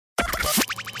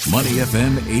Money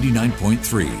FM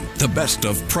 89.3, the best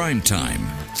of prime time.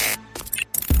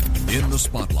 In the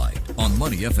spotlight on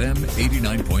Money FM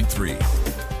 89.3.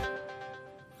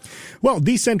 Well,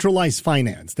 decentralized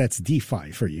finance, that's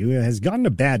DeFi for you, has gotten a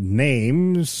bad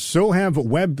name. So have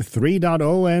Web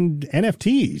 3.0 and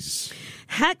NFTs.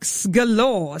 Hacks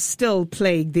galore still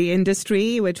plague the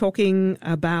industry. We're talking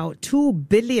about $2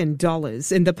 billion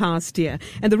in the past year.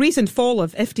 And the recent fall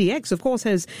of FTX, of course,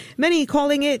 has many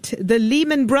calling it the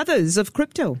Lehman Brothers of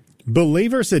crypto.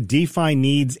 Believers that DeFi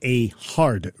needs a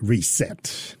hard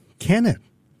reset. Can it?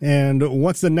 And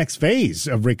what's the next phase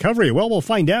of recovery? Well, we'll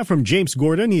find out from James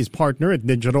Gordon. He's partner at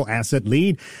Digital Asset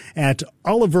Lead at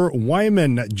Oliver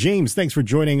Wyman. James, thanks for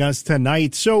joining us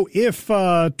tonight. So if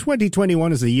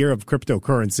 2021 is a year of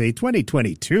cryptocurrency,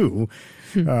 2022,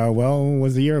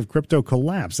 was the year of crypto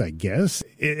collapse, I guess.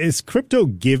 Is crypto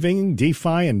giving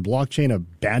DeFi and blockchain a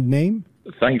bad name?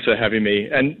 Thanks for having me.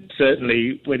 And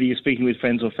certainly, whether you're speaking with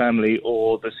friends or family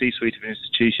or the C-suite of an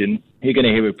institution, you're going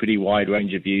to hear a pretty wide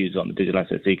range of views on the digital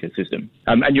assets ecosystem.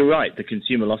 And you're right, the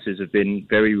consumer losses have been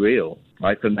very real,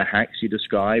 right? From the hacks you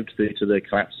described through to the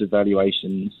collapse of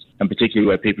valuations, and particularly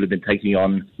where people have been taking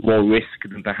on more risk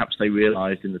than perhaps they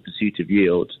realized in the pursuit of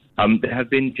yield. There have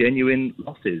been genuine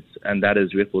losses, and that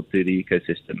has rippled through the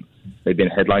ecosystem. They've been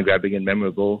headline-grabbing and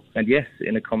memorable. And yes,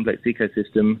 in a complex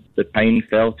ecosystem, the pain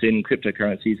felt in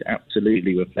cryptocurrencies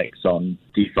absolutely reflects on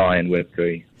DeFi and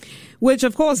Web3. Which,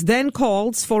 of course, then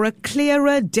calls for a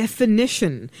clearer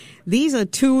definition. These are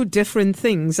two different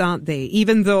things, aren't they?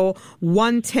 Even though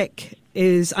one tech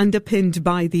is underpinned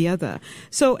by the other.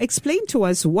 So explain to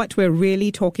us what we're really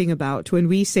talking about when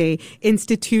we say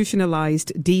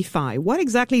institutionalized DeFi. What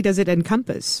exactly does it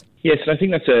encompass? Yes, and I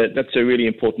think that's a really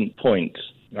important point.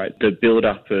 Right, the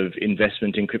build-up of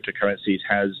investment in cryptocurrencies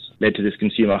has led to this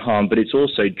consumer harm, but it's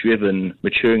also driven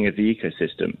maturing of the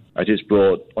ecosystem. It's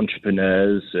brought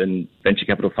entrepreneurs and venture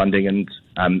capital funding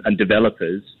and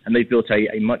developers, and they've built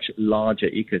a much larger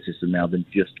ecosystem now than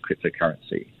just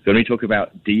cryptocurrency. So when we talk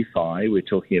about DeFi, we're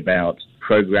talking about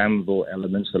programmable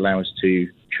elements that allow us to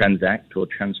transact or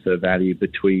transfer value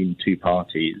between two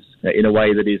parties in a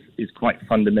way that is quite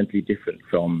fundamentally different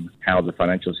from how the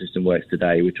financial system works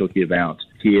today. We're talking about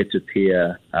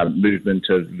peer-to-peer movement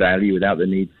of value without the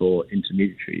need for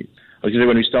intermediaries.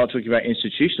 When we start talking about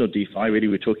institutional DeFi, really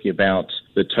we're talking about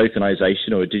the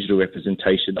tokenization or a digital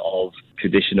representation of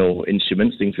traditional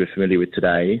instruments, things we're familiar with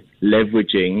today,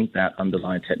 leveraging that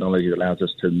underlying technology that allows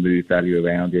us to move value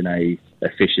around in a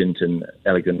efficient and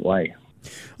elegant way.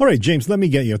 All right, James, let me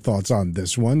get your thoughts on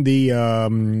this one. The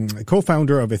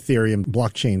co-founder of Ethereum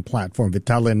blockchain platform,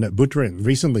 Vitalik Buterin,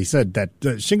 recently said that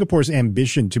Singapore's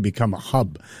ambition to become a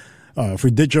hub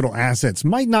for digital assets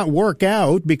might not work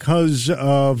out because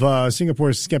of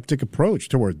Singapore's skeptic approach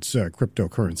towards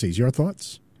cryptocurrencies. Your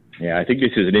thoughts? Yeah, I think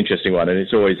this is an interesting one, and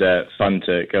it's always fun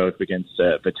to go up against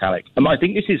Vitalik. I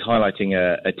think this is highlighting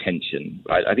a tension.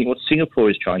 Right? I think what Singapore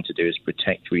is trying to do is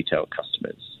protect retail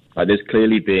customers. There's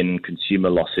clearly been consumer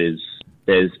losses.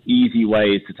 There's easy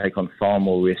ways to take on far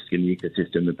more risk in the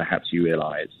ecosystem than perhaps you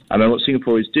realize. What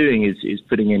Singapore is doing is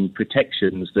putting in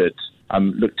protections that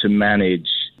look to manage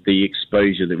the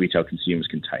exposure that retail consumers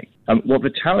can take. What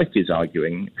Vitalik is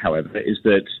arguing, however, is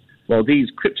that while these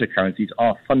cryptocurrencies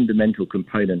are fundamental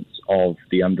components of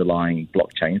the underlying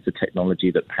blockchains, the technology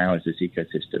that powers this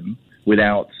ecosystem,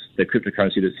 without the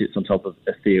cryptocurrency that sits on top of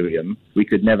Ethereum, we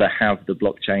could never have the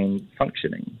blockchain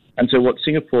functioning. And so what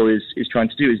Singapore is trying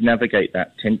to do is navigate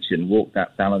that tension, walk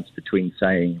that balance between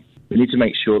saying we need to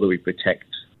make sure that we protect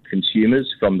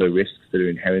consumers from the risks that are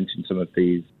inherent in some of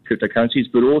these cryptocurrencies,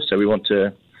 but also we want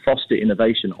to foster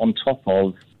innovation on top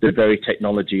of the very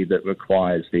technology that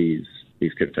requires these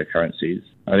cryptocurrencies.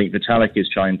 I think Vitalik is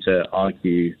trying to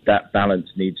argue that balance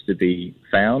needs to be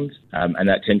found, and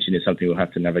that tension is something we'll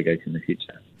have to navigate in the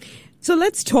future. So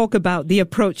let's talk about the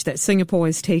approach that Singapore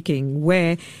is taking,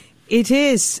 where it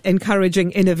is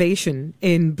encouraging innovation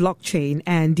in blockchain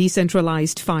and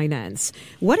decentralized finance.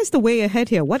 What is the way ahead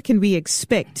here? What can we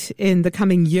expect in the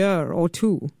coming year or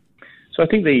two? So I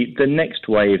think the next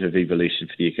wave of evolution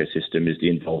for the ecosystem is the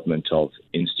involvement of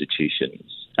institutions.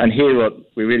 And here what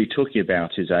we're really talking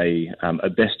about is a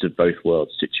best of both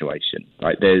worlds situation,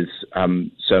 right? There's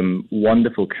some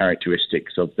wonderful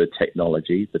characteristics of the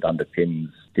technology that underpins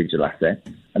digital assets,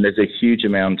 and there's a huge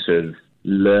amount of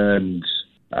learned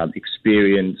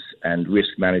experience and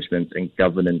risk management and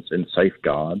governance and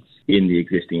safeguards in the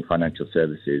existing financial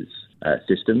services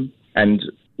system. And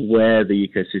where the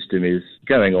ecosystem is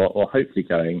going, or hopefully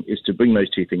going, is to bring those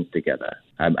two things together.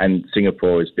 And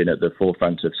Singapore has been at the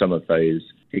forefront of some of those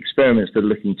experiments that are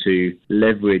looking to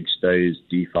leverage those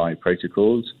DeFi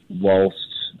protocols whilst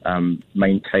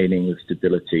maintaining the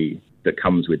stability that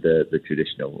comes with the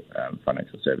traditional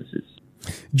financial services.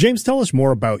 James, tell us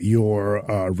more about your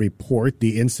report,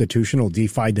 The Institutional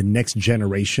DeFi, the Next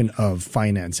Generation of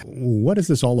Finance. What is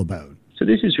this all about? So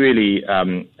this is really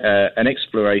an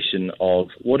exploration of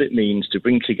what it means to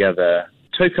bring together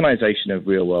tokenization of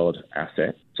real-world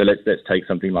assets. So let's take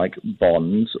something like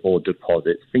bonds or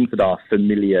deposits, things that are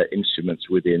familiar instruments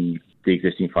within the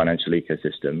existing financial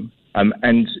ecosystem,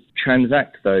 and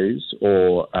transact those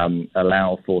or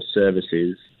allow for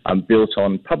services built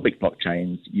on public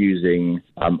blockchains using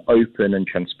open and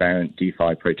transparent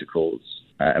DeFi protocols.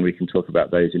 And we can talk about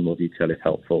those in more detail if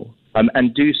helpful.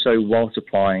 And do so whilst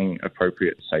applying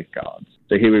appropriate safeguards.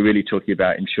 So here we're really talking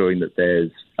about ensuring that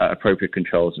there's appropriate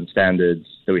controls and standards,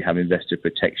 that we have investor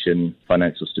protection,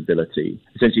 financial stability.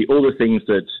 Essentially all the things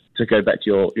that, to go back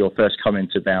to your first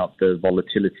comment about the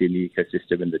volatility in the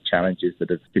ecosystem and the challenges that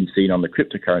have been seen on the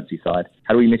cryptocurrency side,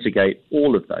 how do we mitigate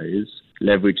all of those,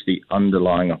 leverage the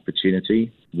underlying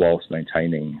opportunity whilst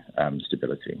maintaining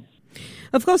stability?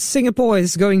 Of course, Singapore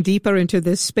is going deeper into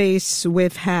this space.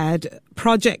 We've had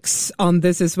projects on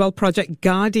this as well, Project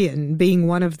Guardian being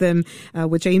one of them,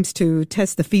 which aims to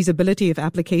test the feasibility of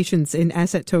applications in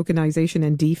asset tokenization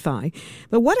and DeFi.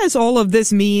 But what does all of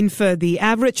this mean for the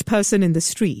average person in the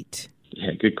street?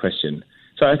 Yeah, good question.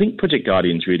 So I think Project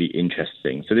Guardian is really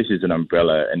interesting. So this is an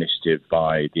umbrella initiative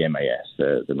by the MAS,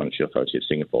 the Monetary Authority of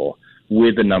Singapore,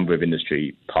 with a number of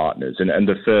industry partners. And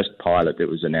the first pilot that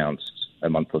was announced a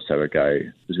month or so ago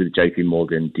was with JP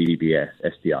Morgan, DBS,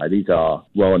 SDI. These are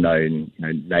well-known,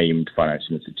 named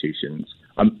financial institutions.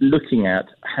 I'm looking at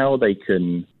how they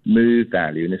can move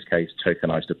value, in this case,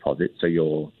 tokenized deposits, so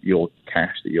your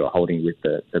cash that you're holding with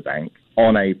the bank,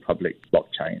 on a public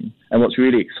blockchain. And what's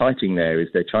really exciting there is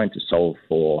they're trying to solve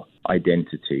for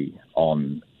identity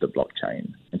on the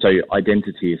blockchain. And so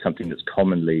identity is something that's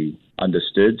commonly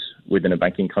understood within a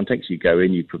banking context. You go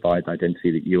in, you provide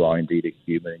identity that you are indeed a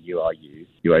human and you are you.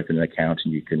 You open an account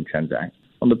and you can transact.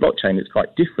 On the blockchain, it's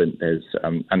quite different. There's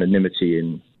anonymity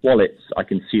in wallets. I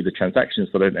can see the transactions,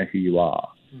 but I don't know who you are.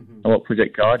 Mm-hmm. And what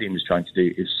Project Guardian is trying to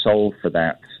do is solve for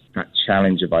that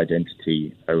challenge of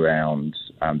identity around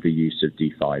the use of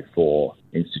DeFi for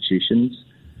institutions.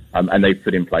 And they've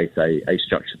put in place a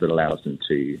structure that allows them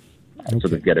to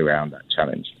sort of get around that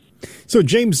challenge. So,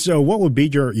 James, what would be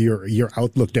your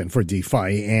outlook then for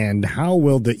DeFi, and how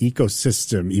will the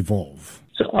ecosystem evolve?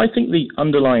 So I think the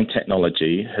underlying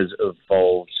technology has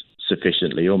evolved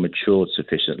sufficiently or matured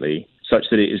sufficiently such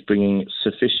that it is bringing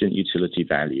sufficient utility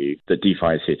value that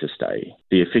DeFi is here to stay.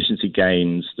 The efficiency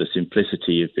gains, the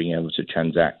simplicity of being able to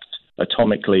transact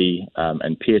atomically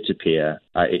and peer-to-peer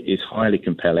is highly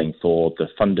compelling for the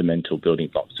fundamental building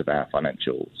blocks of our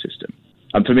financial system.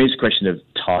 And for me, it's a question of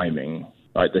timing.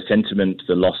 Right? The sentiment,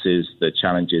 the losses, the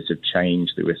challenges have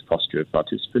changed the risk posture of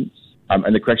participants.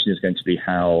 And the question is going to be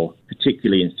how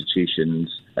particularly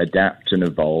institutions adapt and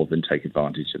evolve and take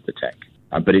advantage of the tech.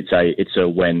 But it's a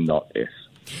when, not if.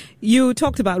 You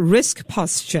talked about risk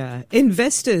posture.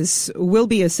 Investors will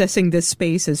be assessing this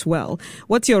space as well.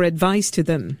 What's your advice to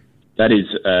them? That is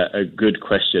a good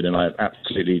question, and I'm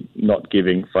absolutely not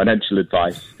giving financial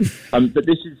advice. But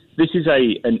this is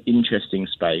an interesting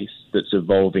space that's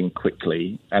evolving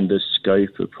quickly, and the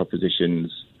scope of propositions,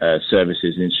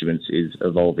 services, and instruments is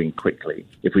evolving quickly.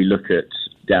 If we look at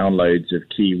downloads of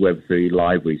key Web3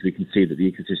 libraries, we can see that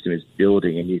the ecosystem is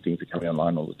building and new things are coming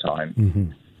online all the time.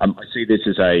 Mm-hmm. I see this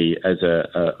as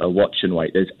a watch and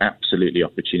wait. There's absolutely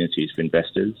opportunities for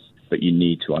investors, but you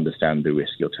need to understand the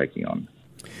risk you're taking on.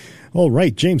 All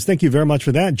right, James, thank you very much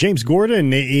for that. James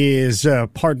Gordon is a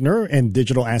partner and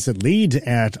digital asset lead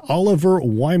at Oliver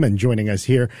Wyman, joining us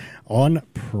here on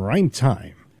Prime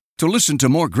Time. To listen to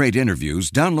more great interviews,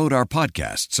 download our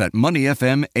podcasts at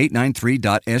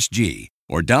moneyfm893.sg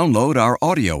or download our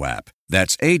audio app.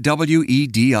 That's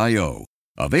AWEDIO.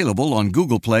 Available on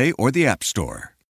Google Play or the App Store.